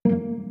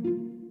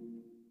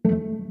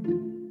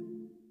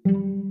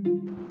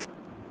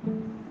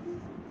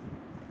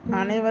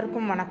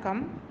அனைவருக்கும் வணக்கம்.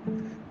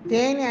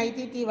 தேனி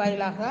ஐடிடி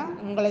வாயிலாக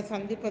உங்களை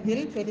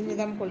சந்திப்பதில்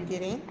பெருமிதம்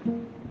கொள்கிறேன்.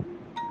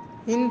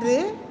 இன்று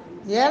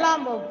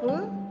 7ஆம் வகுப்பு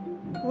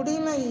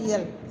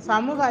குடிமையியல்,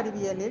 சமூக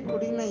அறிவியலில்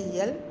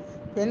குடிமையியல்,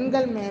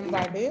 பெண்கள்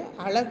மேம்பாடு,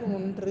 அலகு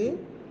 1,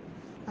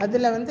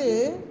 அதில்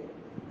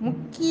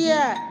முக்கிய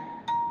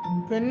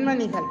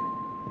பெண்மணிகள்,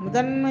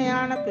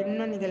 முதன்மையான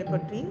பெண்மணிகள்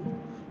பற்றி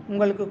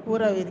உங்களுக்கு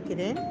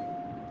கூறவிருக்கிறேன்.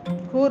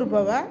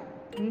 கூறுபவர்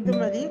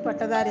இந்துமதி,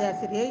 பட்டதாரி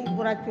ஆசிரியை,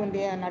 ஊராட்சி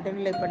ஒன்றிய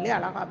நடுநிலைப்பள்ளி,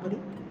 அழகாபுரி,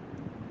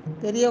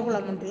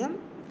 பெரியகுளம் ஒன்றியம்,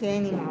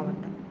 தேனி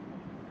மாவட்டம்.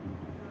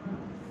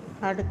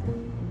 அடுத்து,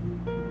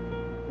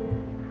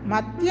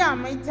 மத்திய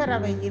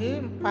அமைச்சரவையில்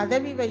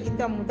பதவி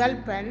வகித்த முதல்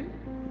பெண்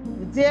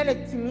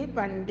விஜயலட்சுமி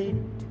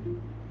பண்டிட்.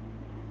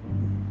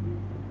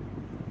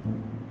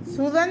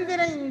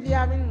 சுதந்திர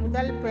இந்தியாவின்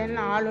முதல் பெண்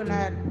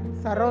ஆளுநர்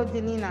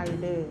சரோஜினி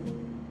நாயுடு.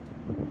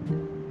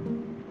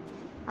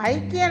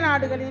 ஐக்கிய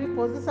நாடுகளின்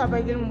பொது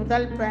சபையில்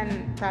முதல் பெண்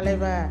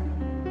தலைவர்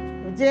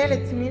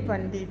விஜயலட்சுமி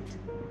பண்டிட்.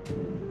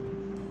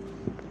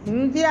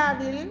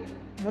 இந்தியாவில்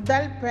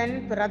முதல் பெண்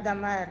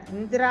பிரதமர்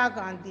இந்திரா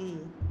காந்தி.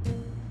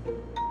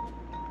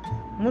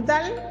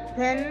 முதல்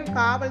பெண்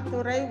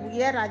காவல்துறை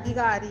உயர்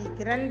அதிகாரி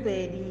கிரண்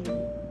பேடி.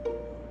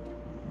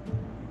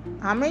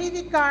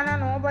 அமைதிக்கான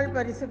நோபல்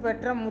பரிசு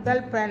பெற்ற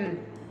முதல் பெண்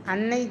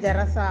அன்னை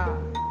தெரசா.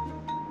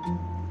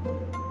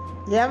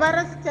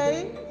 எவரெஸ்டை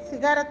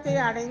சிகரத்தை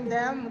அடைந்த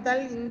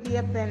முதல் இந்திய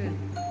பெண்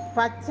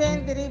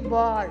பச்சேந்திரி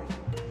பால்.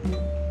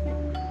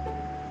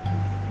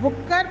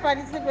 புக்கர்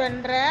பரிசு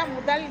வென்ற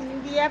முதல்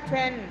இந்திய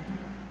பெண்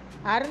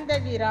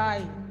அருந்ததி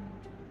ராய்.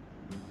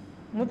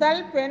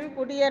 முதல் பெண்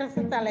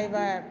குடியரசுத்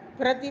தலைவர்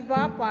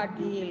பிரதிபா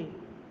பாட்டீல்.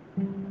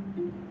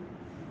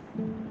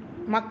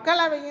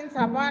 மக்களவையின்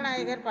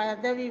சபாநாயகர்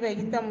பதவி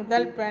வகித்த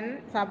முதல் பெண்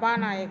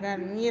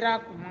சபாநாயகர் மீரா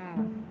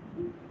குமார்.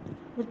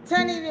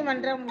 உச்ச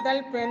நீதிமன்ற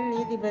முதல் பெண்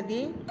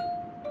நீதிபதி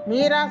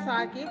மீரா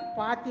சாஹிப்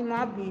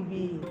பாத்திமா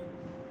பிபி.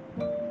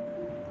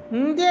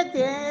 இந்திய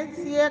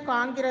தேசிய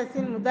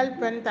காங்கிரசின் முதல்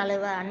பெண்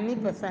தலைவர் அன்னி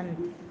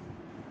பெசன்ட்.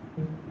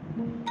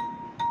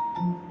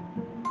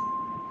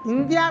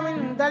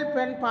 இந்தியாவின் முதல்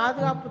பெண்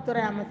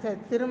பாதுகாப்புத்துறை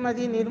அமைச்சர்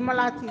திருமதி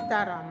நிர்மலா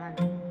சீதாராமன்.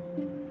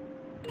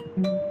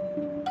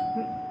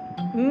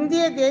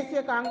 இந்திய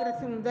தேசிய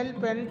காங்கிரசின் முதல்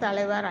பெண்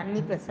தலைவர்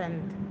அன்னி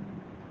பெசன்ட்.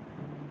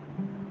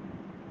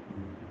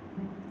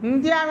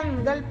 இந்தியாவின்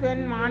முதல்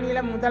பெண்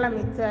மாநில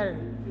முதலமைச்சர்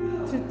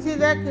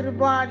சுச்சித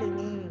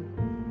கிருபாலினி.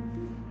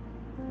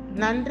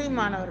 நன்றி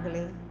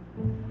மாணவர்களே.